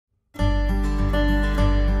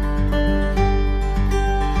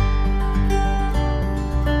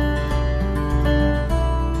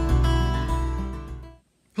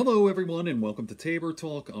Hello, everyone, and welcome to Tabor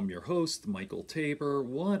Talk. I'm your host, Michael Tabor.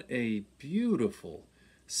 What a beautiful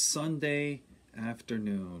Sunday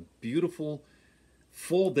afternoon. Beautiful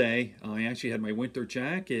full day. I actually had my winter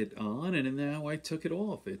jacket on, and now I took it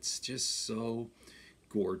off. It's just so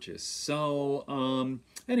gorgeous.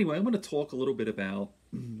 Anyway, I'm going to talk a little bit about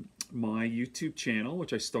my YouTube channel,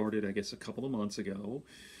 which I started, I guess, a couple of months ago.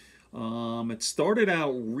 It started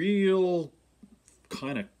out real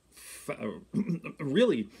kind of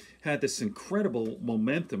really had this incredible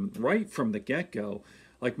momentum right from the get-go.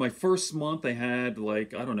 Like my first month I had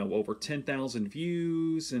like, I don't know, over 10,000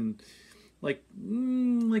 views and like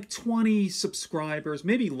 20 subscribers,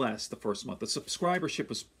 maybe less the first month. The subscribership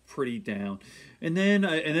was pretty down. And then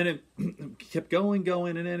it kept going,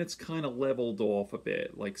 and then it's kind of leveled off a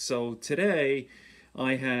bit. Like, so today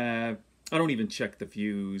I don't even check the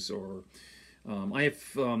views or I have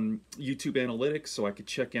YouTube analytics, so I could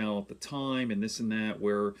check out the time and this and that,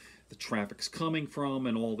 where the traffic's coming from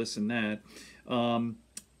and all this and that.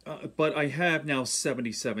 But I have now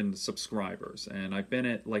 77 subscribers, and I've been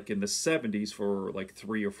at like in the 70s for like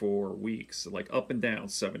 3 or 4 weeks, like up and down,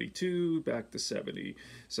 72, back to 70,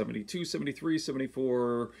 72, 73,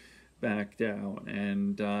 74, back down.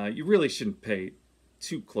 And you really shouldn't pay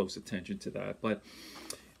too close attention to that. But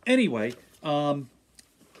anyway,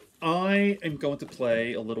 I am going to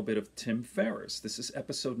play a little bit of Tim Ferriss. This is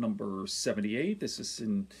episode number 78. This is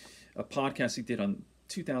in a podcast he did on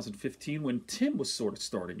 2015 when Tim was sort of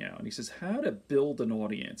starting out. And he says how to build an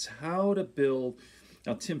audience, how to build...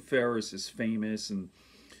 Now, Tim Ferriss is famous, and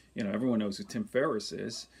you know everyone knows who Tim Ferriss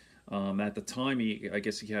is. At the time, I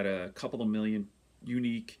guess he had a couple of million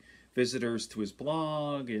unique visitors to his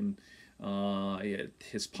blog and he had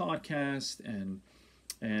his podcast and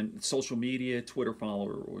social media, Twitter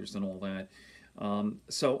followers, and all that.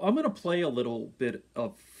 So I'm going to play a little bit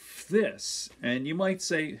of this, and you might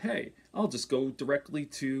say, hey, I'll just go directly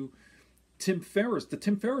to Tim Ferriss, the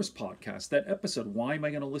Tim Ferriss podcast, that episode. Why am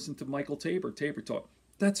I going to listen to Michael Tabor Talk?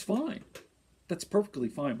 That's fine. That's perfectly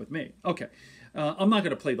fine with me. Okay, I'm not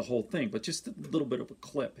going to play the whole thing, but just a little bit of a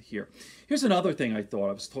clip here. Here's another thing I thought.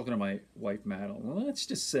 I was talking to my wife, Madeline. Well, let's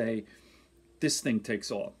just say this thing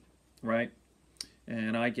takes off, right?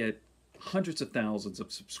 And I get hundreds of thousands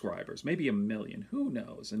of subscribers, maybe 1 million, who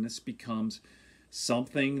knows? And this becomes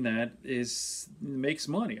something that makes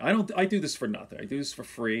money. I do this for nothing. I do this for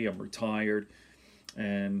free. I'm retired,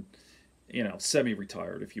 and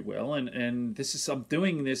semi-retired, if you will. And I'm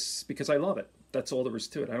doing this because I love it. That's all there is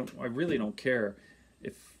to it. I really don't care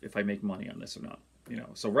if I make money on this or not.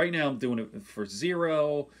 So right now I'm doing it for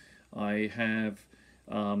zero. I have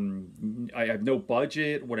no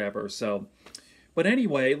budget, whatever. So. But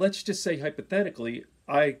anyway, let's just say hypothetically,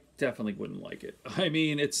 I definitely wouldn't like it. I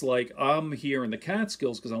mean, it's like I'm here in the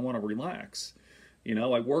Catskills because I want to relax.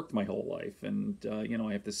 I worked my whole life, and I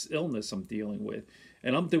have this illness I'm dealing with,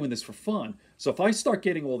 and I'm doing this for fun. So if I start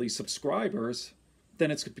getting all these subscribers,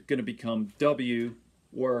 then it's going to become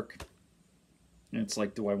work. And it's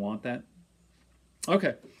like, do I want that?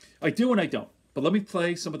 Okay, I do and I don't. But let me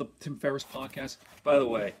play some of the Tim Ferriss podcast. By the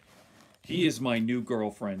way, he is my new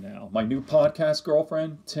girlfriend now. My new podcast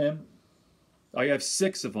girlfriend, Tim. I have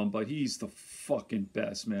 6 of them, but he's the fucking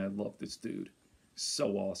best, man. I love this dude.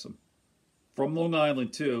 So awesome. From Long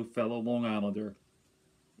Island, too. Fellow Long Islander.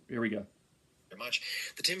 Here we go. Very much.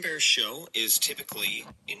 The Tim Ferriss Show is typically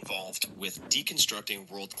involved with deconstructing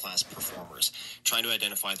world-class performers, trying to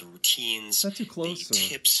identify the routines, not too close, the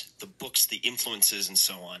tips, the books, the influences, and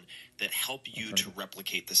so on that help you to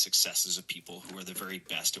replicate the successes of people who are the very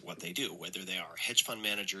best at what they do, whether they are hedge fund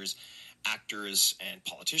managers, actors, and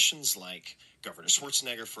politicians like Governor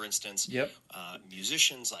Schwarzenegger, for instance. Yep.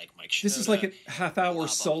 Musicians like Mike Shinoda. This is like a half-hour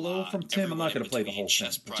solo from Tim. I'm not going to play the whole thing,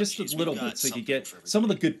 just a little bit so you get some of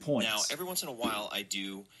the good points. Now, every once in a while, I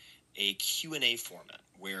do a Q&A format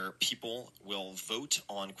where people will vote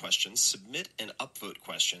on questions, submit and upvote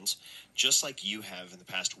questions, just like you have in the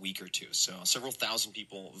past week or two. So several thousand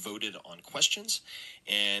people voted on questions,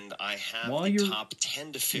 and I have the top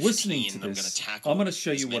 10 to 15 that I'm going to tackle. I'm going to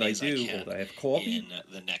show you what I do. I have coffee in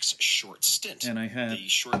the next short stint, and I have the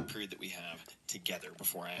short period that we have together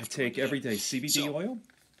before I have to take everyday CBD oil.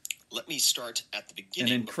 Let me start at the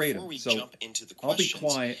beginning. And then kratom. We so jump into the questions, I'll be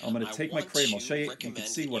quiet. I'm going to take my kratom. I'll show you. You can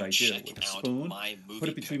see what I do with a spoon. Put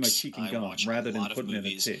it between my cheek and gum rather than putting it in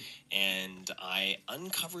a tea. And I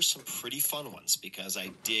uncover some pretty fun ones because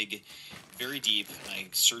I dig very deep and I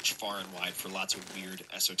search far and wide for lots of weird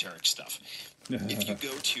esoteric stuff. If you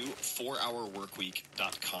go to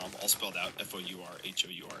 4hourworkweek.com, all spelled out, FOURHOUR,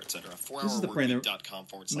 etc.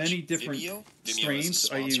 4hourworkweek.com/video. Many different strains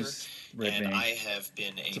I use. Red and vein. I have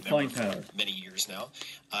been a It's a member fine powder. for many years now.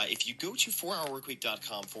 If you go to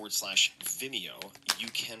 4hourworkweek.com/Vimeo, you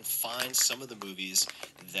can find some of the movies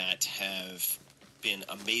that have been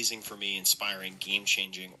amazing for me, inspiring,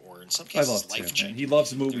 game-changing, or in some I love cases, Tim, man. life-changing. He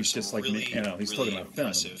loves There's movies some just like really, me. You know, he's really talking about film.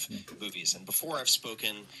 impressive movies. And before I've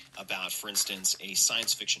spoken about, for instance, a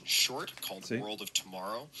science fiction short called See? World of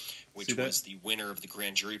Tomorrow, which See that? was the winner of the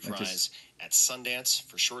Grand Jury I Prize just- at Sundance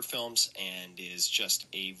for short films, and is just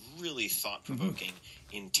a really thought-provoking,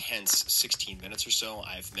 intense 16 minutes or so.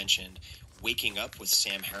 I've mentioned Waking Up with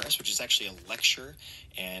Sam Harris, which is actually a lecture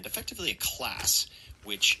and effectively a class,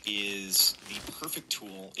 which is the perfect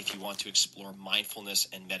tool if you want to explore mindfulness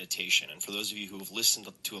and meditation. And for those of you who have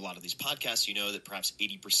listened to a lot of these podcasts, you know that perhaps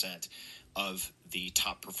 80% of the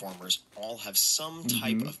top performers all have some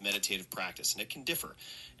type of meditative practice, and it can differ.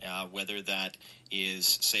 Whether that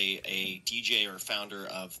is, say, a DJ or founder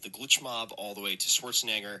of the Glitch Mob all the way to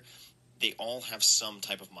Schwarzenegger, they all have some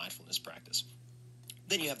type of mindfulness practice.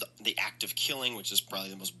 Then you have the Act of Killing, which is probably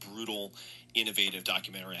the most brutal, innovative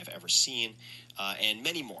documentary I've ever seen, and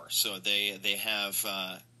many more. So they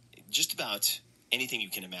have just about anything you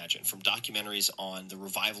can imagine, from documentaries on the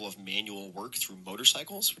revival of manual work through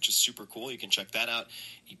motorcycles, which is super cool. You can check that out.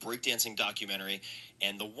 A breakdancing documentary.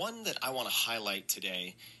 And the one that I want to highlight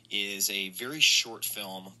today is a very short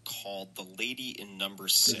film called The Lady in Number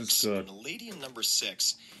 6. And The Lady in Number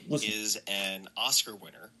 6 is an Oscar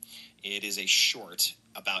winner. It is a short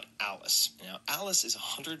about Alice. Now, Alice is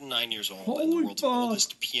 109 years old and the world's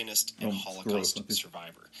oldest pianist and Holocaust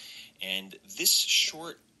survivor. And this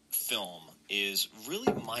short film is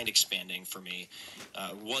really mind-expanding for me,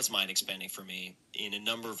 was mind-expanding for me in a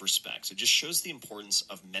number of respects. It just shows the importance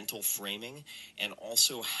of mental framing and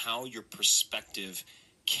also how your perspective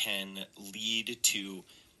can lead to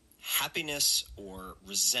happiness or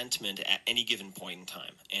resentment at any given point in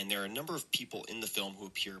time. And there are a number of people in the film who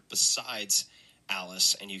appear besides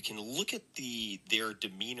Alice, and you can look at their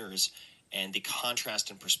demeanors and the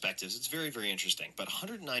contrast in perspectives. It's very, very interesting. But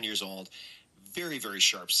 109 years old, very, very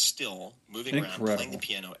sharp still, moving around, playing the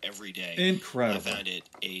piano every day. Incredible. I found it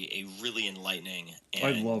a really enlightening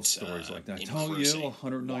and I love stories like that. Tell you, a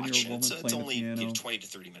 109-year-old woman playing it's only, the piano. 20 to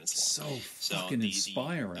 30 minutes long. So fucking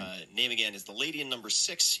inspiring. The name again is The Lady in Number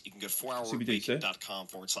 6. You can go to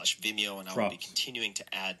 4hourworkweek.com/Vimeo, and I will be continuing to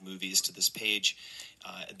add movies to this page.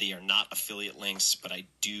 They are not affiliate links, but I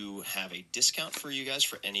do have a discount for you guys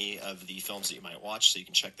for any of the films that you might watch, so you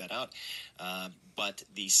can check that out. But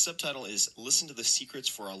the subtitle is Listen to the Secrets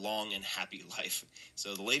for a Long and Happy Life.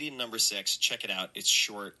 So The Lady in Number 6, check it out. It's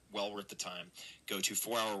short, well worth the time. Go to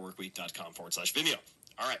 4hourworkweek.com/Vimeo.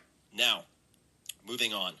 All right, now,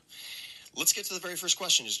 moving on. Let's get to the very first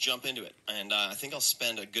question. Just jump into it. And I think I'll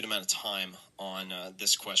spend a good amount of time on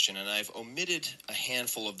this question. And I've omitted a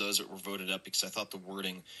handful of those that were voted up because I thought the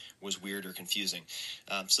wording was weird or confusing.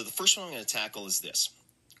 So the first one I'm going to tackle is this.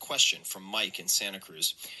 Question from Mike in Santa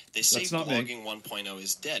Cruz. They say blogging 1.0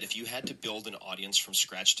 is dead. If you had to build an audience from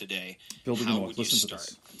scratch today, how would you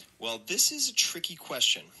start? Well, this is a tricky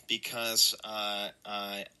question because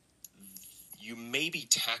you may be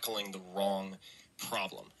tackling the wrong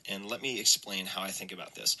problem. And let me explain how I think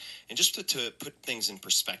about this. And just to put things in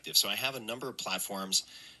perspective. So I have a number of platforms.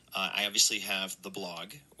 I obviously have the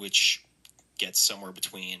blog, which gets somewhere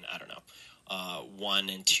between, 1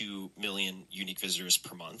 and 2 million unique visitors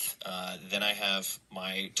per month. Then I have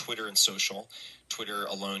my Twitter and social. Twitter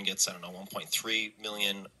alone gets, 1.3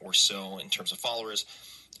 million or so in terms of followers.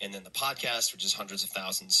 And then the podcast, which is hundreds of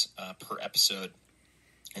thousands per episode,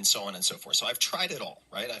 and so on and so forth. So I've tried it all,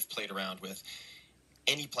 right? I've played around with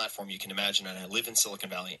any platform you can imagine, and I live in Silicon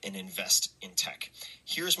Valley and invest in tech.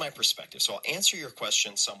 Here's my perspective. So I'll answer your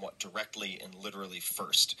question somewhat directly and literally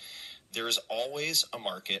first. There is always a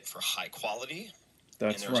market for high quality,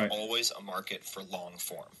 and there's always a market for long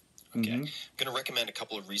form. Okay, I'm going to recommend a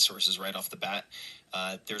couple of resources right off the bat.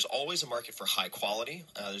 There's always a market for high quality.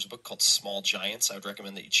 There's a book called Small Giants I would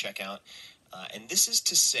recommend that you check out. And this is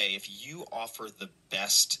to say, if you offer the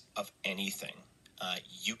best of anything,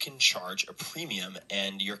 you can charge a premium,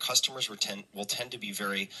 and your customers will tend to be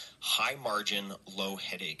very high margin, low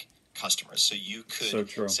headache customers. So you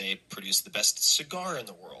could, say, produce the best cigar in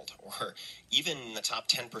the world, or even in the top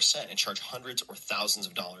 10% and charge hundreds or thousands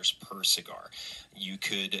of dollars per cigar. You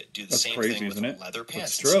could do the same thing with leather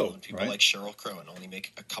pants. People like Sheryl Crow and only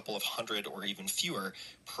make a couple of hundred or even fewer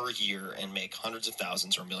per year and make hundreds of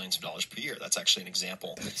thousands or millions of dollars per year. That's actually an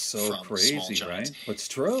example. That's so crazy, Small Giants. Right? But it's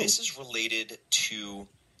true. This is related to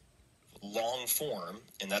long form,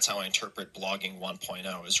 and that's how I interpret blogging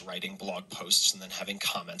 1.0, is writing blog posts and then having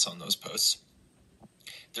comments on those posts.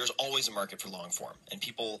 There's always a market for long form, and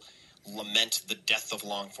people lament the death of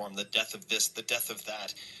long form, the death of this, the death of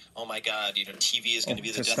that. Oh my God, TV is going to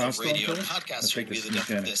be the death of radio, and podcasts are going to be the death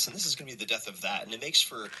of this, and this is going to be the death of that. And it makes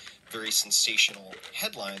for very sensational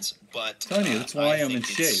headlines, but telling you, that's why I'm in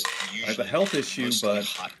shape. I have a health issue, but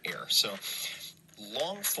hot air. So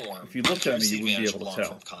long form. If you looked at me, you wouldn't be able to long tell.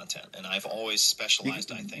 Form content, and I've always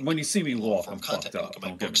specialized. I think when you see me walk, I'm content. fucked up. Look at my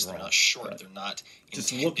Don't get books; me wrong. They're not short. They're not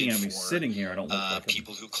just looking at me for, sitting here. I don't look like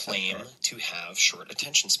people who claim to have short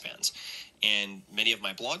attention spans. And many of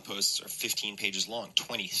my blog posts are 15 pages long,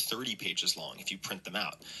 20, 30 pages long if you print them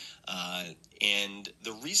out. And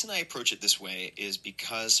the reason I approach it this way is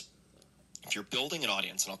because if you're building an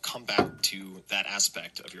audience, and I'll come back to that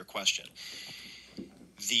aspect of your question,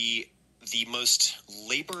 the most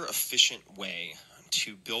labor-efficient way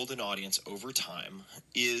to build an audience over time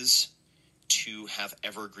is to have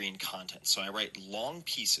evergreen content. So I write long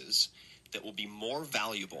pieces that will be more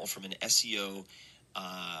valuable from an SEO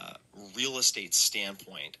real estate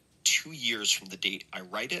standpoint 2 years from the date I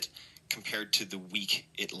write it compared to the week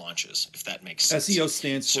it launches, if that makes sense. SEO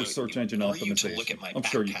stands for search engine optimization. To look at my I'm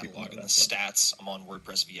back sure you catalog people know and the that, stats, I'm on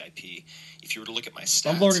WordPress VIP. If you were to look at my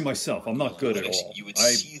stats, I'm learning myself. I'm not good at all. You would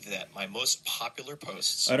see that my most popular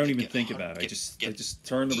posts. I don't even think about it. I just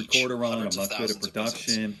turn the recorder on. I'm not good at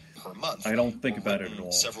production. Per month. I don't think about it at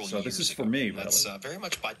all. So this is for me, really. That's very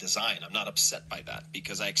much by design. I'm not upset by that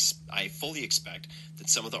because I fully expect that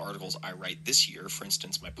some of the articles I write this year, for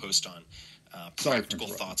instance, my post on practical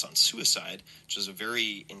thoughts on suicide, which is a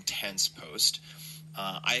very intense post,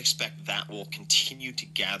 I expect that will continue to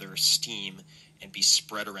gather steam and be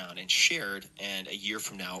spread around and shared, and a year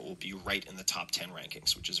from now it will be right in the top 10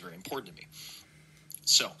 rankings, which is very important to me.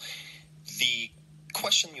 So the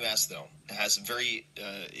question you asked, though, has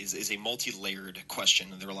is a multi-layered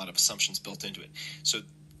question, and there are a lot of assumptions built into it. So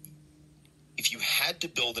if you had to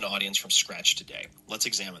build an audience from scratch today, let's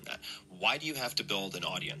examine that. Why do you have to build an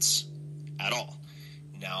audience at all?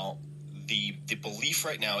 Now, the belief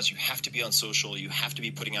right now is you have to be on social, you have to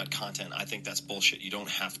be putting out content. I think that's bullshit. You don't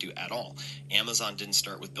have to at all. Amazon didn't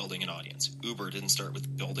start with building an audience. Uber didn't start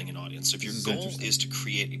with building an audience. So if your goal is to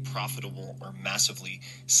create a profitable or massively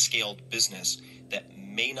scaled business, that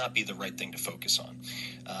may not be the right thing to focus on.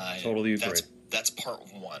 Totally agree. That's part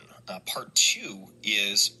one. Part two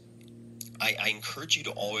is I encourage you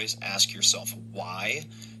to always ask yourself why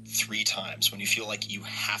 3 times when you feel like you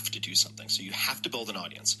have to do something. So you have to build an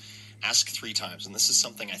audience. Ask 3 times. And this is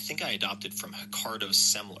something I think I adopted from Ricardo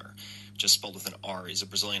Semler, just spelled with an R. He's a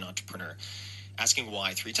Brazilian entrepreneur. Asking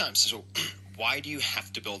why 3 times. So why do you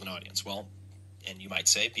have to build an audience? Well, and you might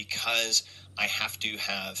say, because I have to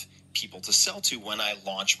have people to sell to when I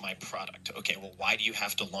launch my product. Okay, well, why do you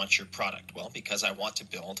have to launch your product? Well, because I want to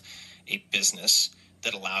build a business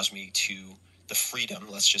that allows me to the freedom,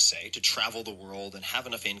 let's just say, to travel the world and have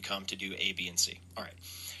enough income to do A, B, and C. All right,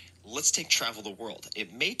 let's take travel the world.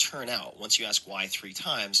 It may turn out, once you ask why 3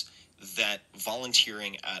 times, that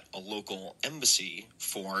volunteering at a local embassy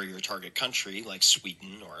for your target country, like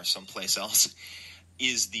Sweden or someplace else,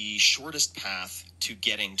 is the shortest path to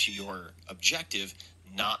getting to your objective,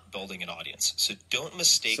 not building an audience. So don't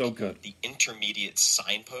mistake the intermediate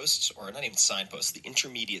signposts, or not even signposts, the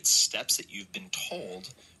intermediate steps that you've been told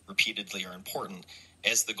repeatedly are important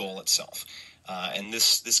as the goal itself. And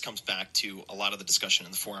this comes back to a lot of the discussion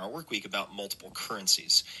in the 4-Hour Workweek about multiple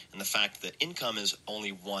currencies and the fact that income is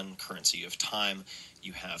only one currency. You have time,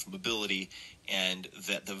 you have mobility, and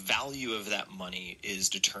that the value of that money is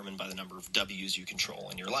determined by the number of W's you control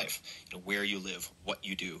in your life. Where you live, what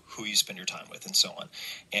you do, who you spend your time with, and so on.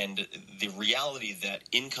 And the reality that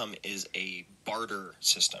income is a barter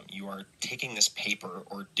system. You are taking this paper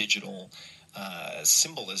or digital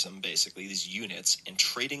symbolism, basically, these units, and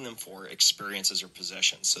trading them for experiences or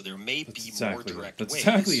possessions. So there may be more direct ways.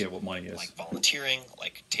 That's exactly what money is. Like volunteering,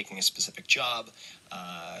 like taking a specific job,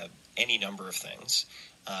 any number of things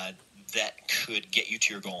that could get you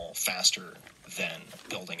to your goal faster than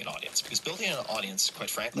building an audience. Because building an audience, quite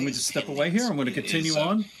frankly, let me just step away here. I'm going to continue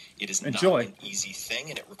on. It is Enjoy. Not an easy thing,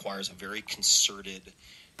 and it requires a very concerted,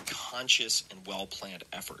 conscious, and well-planned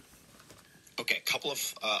effort. Okay, a couple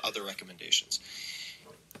of other recommendations.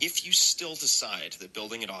 If you still decide that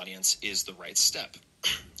building an audience is the right step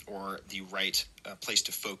or the right place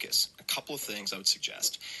to focus, a couple of things I would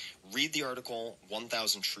suggest. Read the article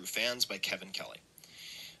 1,000 True Fans by Kevin Kelly.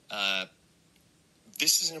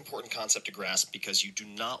 This is an important concept to grasp because you do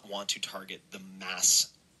not want to target the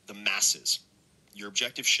masses. Your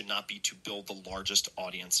objective should not be to build the largest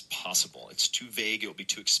audience possible. It's too vague. It will be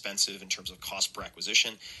too expensive in terms of cost per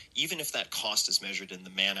acquisition, even if that cost is measured in the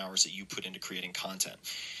man hours that you put into creating content.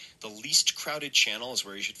 The least crowded channel is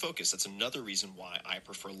where you should focus. That's another reason why I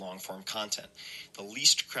prefer long-form content. The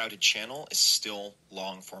least crowded channel is still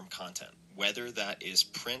long-form content, whether that is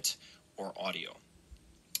print or audio.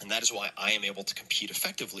 And that is why I am able to compete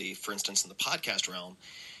effectively, for instance, in the podcast realm,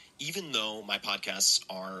 even though my podcasts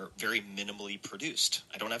are very minimally produced.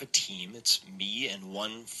 I don't have a team. It's me and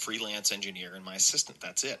one freelance engineer and my assistant.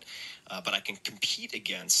 That's it. But I can compete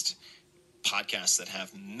against podcasts that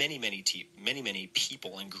have many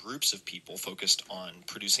people and groups of people focused on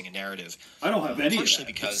producing a narrative. I don't have any of that.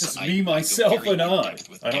 Because it's just me, myself, and I.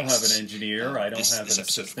 I don't have an engineer. I don't have this an episode,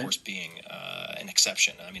 assistant. of course, being an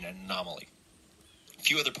exception. I mean, an anomaly. A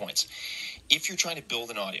few other points. If you're trying to build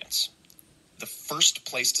an audience, the first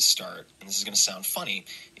place to start, and this is going to sound funny,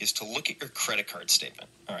 is to look at your credit card statement.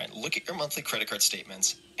 All right, look at your monthly credit card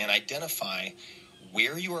statements and identify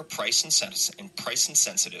where you are price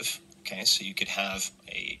insensitive. Okay, so you could have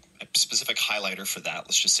a specific highlighter for that.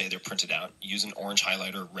 Let's just say they're printed out. Use an orange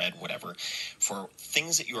highlighter, red, whatever, for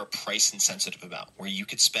things that you are price insensitive about, where you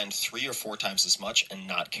could spend 3 or 4 times as much and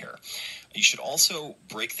not care. You should also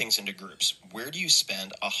break things into groups. Where do you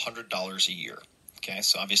spend $100 a year? Okay,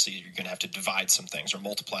 so obviously you're going to have to divide some things or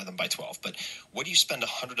multiply them by 12. But what do you spend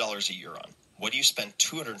 $100 a year on? What do you spend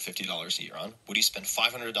 $250 a year on? What do you spend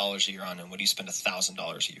 $500 a year on? And what do you spend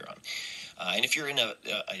 $1,000 a year on? And if you're in a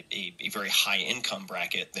very high income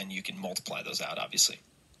bracket, then you can multiply those out, obviously.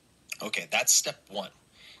 Okay, that's step one.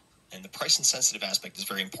 And the price insensitive aspect is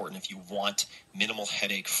very important if you want minimal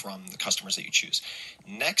headache from the customers that you choose.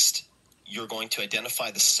 Next, you're going to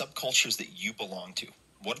identify the subcultures that you belong to.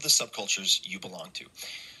 What are the subcultures you belong to?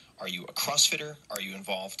 Are you a CrossFitter? Are you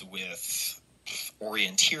involved with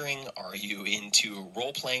orienteering? Are you into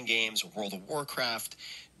role-playing games, World of Warcraft?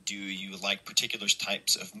 Do you like particular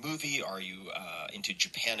types of movie? Are you into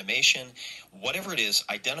Japanimation? Whatever it is,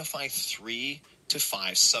 identify 3 to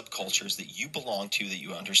 5 subcultures that you belong to that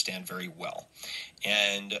you understand very well.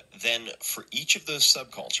 And then for each of those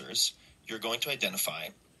subcultures, you're going to identify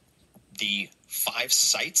the 5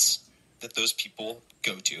 sites that those people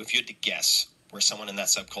go to. If you had to guess where someone in that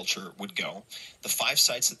subculture would go, the 5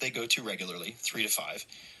 sites that they go to regularly, 3 to 5,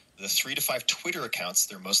 the 3 to 5 Twitter accounts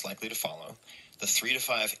they're most likely to follow, the 3 to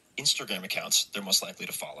 5 Instagram accounts they're most likely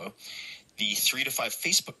to follow, the 3 to 5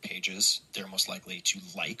 Facebook pages they're most likely to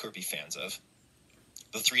like or be fans of,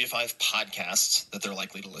 the 3 to 5 podcasts that they're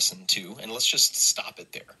likely to listen to, and let's just stop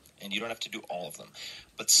it there. And you don't have to do all of them.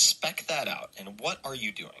 But spec that out. And what are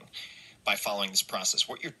you doing by following this process?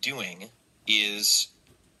 What you're doing is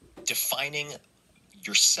defining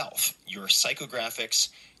yourself, your psychographics,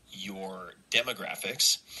 your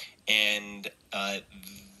demographics, and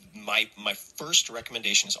my first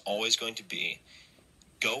recommendation is always going to be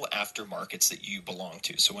go after markets that you belong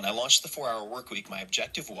to. So when I launched the 4-Hour Workweek, my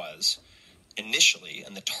objective was initially,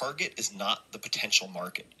 and the target is not the potential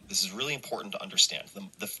market. This is really important to understand.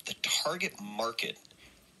 The target market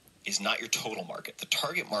is not your total market. The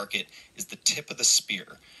target market is the tip of the spear.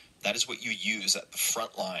 That is what you use at the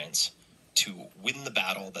front lines to win the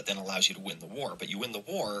battle that then allows you to win the war. But you win the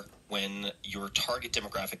war when your target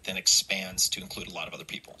demographic then expands to include a lot of other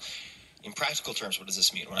people. In practical terms, what does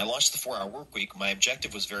this mean? When I launched the 4-Hour Workweek, my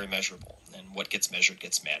objective was very measurable. And what gets measured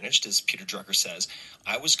gets managed, as Peter Drucker says.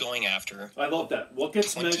 I was going after... I love that. What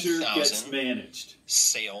gets measured gets managed.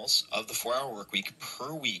 Sales of the 4-Hour Workweek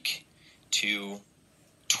per week to,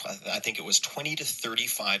 I think it was 20 to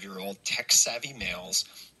 35-year-old tech-savvy males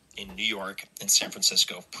in New York and San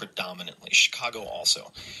Francisco predominantly, Chicago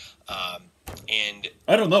also. And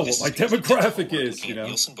I don't know what my demographic is, you know.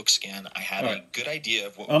 Nielsen Book Scan, I had a good idea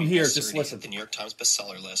of what I'm would be here, necessary just to listen. hit the New York Times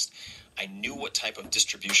bestseller list. I knew what type of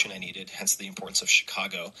distribution I needed, hence the importance of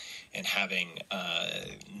Chicago and having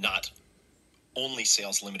not only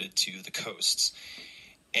sales limited to the coasts.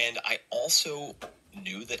 And I also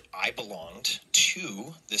knew that I belonged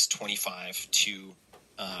to this 25 to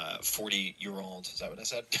 40-year-old, is that what I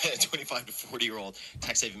said? 25 to 40-year-old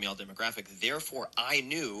tech-savvy male demographic. Therefore, I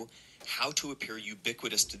knew how to appear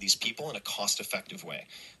ubiquitous to these people in a cost-effective way.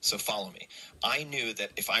 So follow me. I knew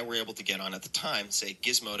that if I were able to get on at the time, say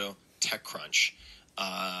Gizmodo, TechCrunch,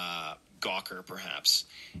 Gawker perhaps,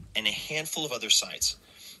 and a handful of other sites,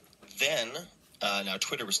 then... now,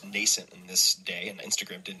 Twitter was nascent in this day, and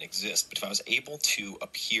Instagram didn't exist. But if I was able to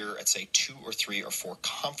appear at, say, 2 or 3 or 4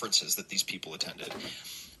 conferences that these people attended,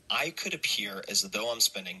 I could appear as though I'm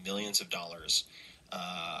spending millions of dollars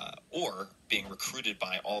or being recruited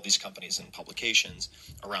by all these companies and publications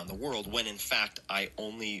around the world, when in fact I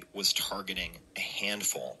only was targeting a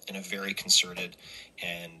handful in a very concerted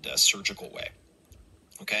and surgical way.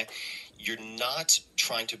 Okay? You're not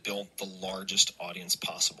trying to build the largest audience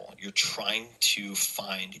possible. You're trying to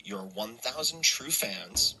find your 1,000 true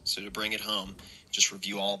fans. So to bring it home, just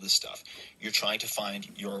review all this stuff. You're trying to find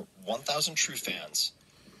your 1,000 true fans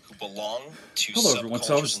who belong to Hello, everyone.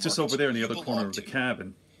 So I was subcultures and just over there in the other markets you corner belong of the to,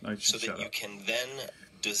 cabin. I so should that shut you up. can then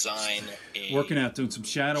design a Working out, doing some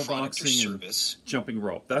shadow product or boxing and service. jumping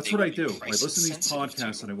rope. That's They what I will be do. I price listen to these sensitive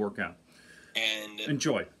podcasts to. and I work out. And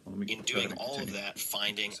Enjoy. Let me in go ahead doing and all of continue. that,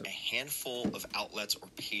 finding a handful of outlets or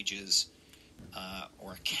pages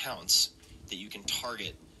or accounts that you can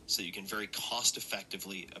target so that you can very cost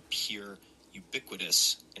effectively appear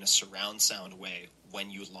ubiquitous in a surround sound way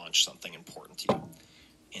when you launch something important to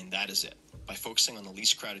you. And that is it. By focusing on the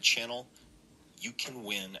least crowded channel, you can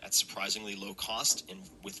win at surprisingly low cost and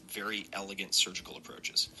with very elegant surgical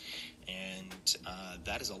approaches. And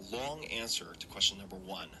that is a long answer to question number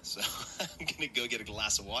one. So I'm going to go get a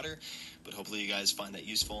glass of water, but hopefully you guys find that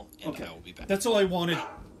useful, and Okay. I will be back. That's all I wanted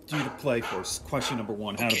you to play first. Question number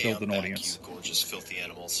one, how to build I'm an back, audience. you gorgeous, filthy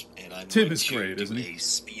animals. And I'm Tim going is to great, do isn't he? a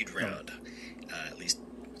speed round, at least.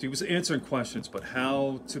 He was answering questions, but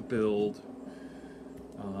how to build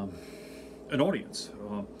an audience.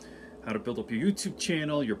 How to build up your YouTube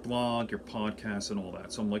channel, your blog, your podcast, and all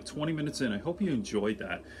that. So I'm like 20 minutes in. I hope you enjoyed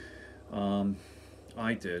that.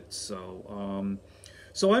 I did. So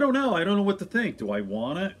I don't know. I don't know what to think. Do I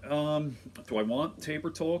want it? Do I want Tabor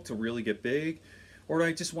Talk to really get big, or do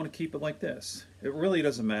I just want to keep it like this? It really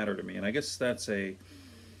doesn't matter to me, and I guess that's a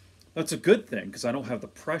good thing because I don't have the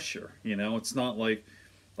pressure. You know, it's not like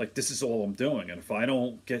this is all I'm doing, and if I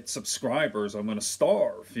don't get subscribers, I'm going to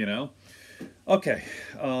starve. You know. Okay.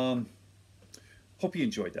 Hope you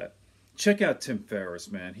enjoyed that. Check out Tim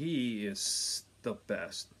Ferriss, man. He is the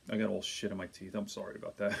best. I got all shit in my teeth. I'm sorry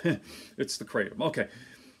about that. It's the kratom. Okay.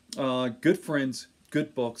 Good friends,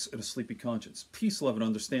 good books, and a sleepy conscience. Peace, love, and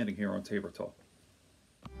understanding here on Tabor Talk.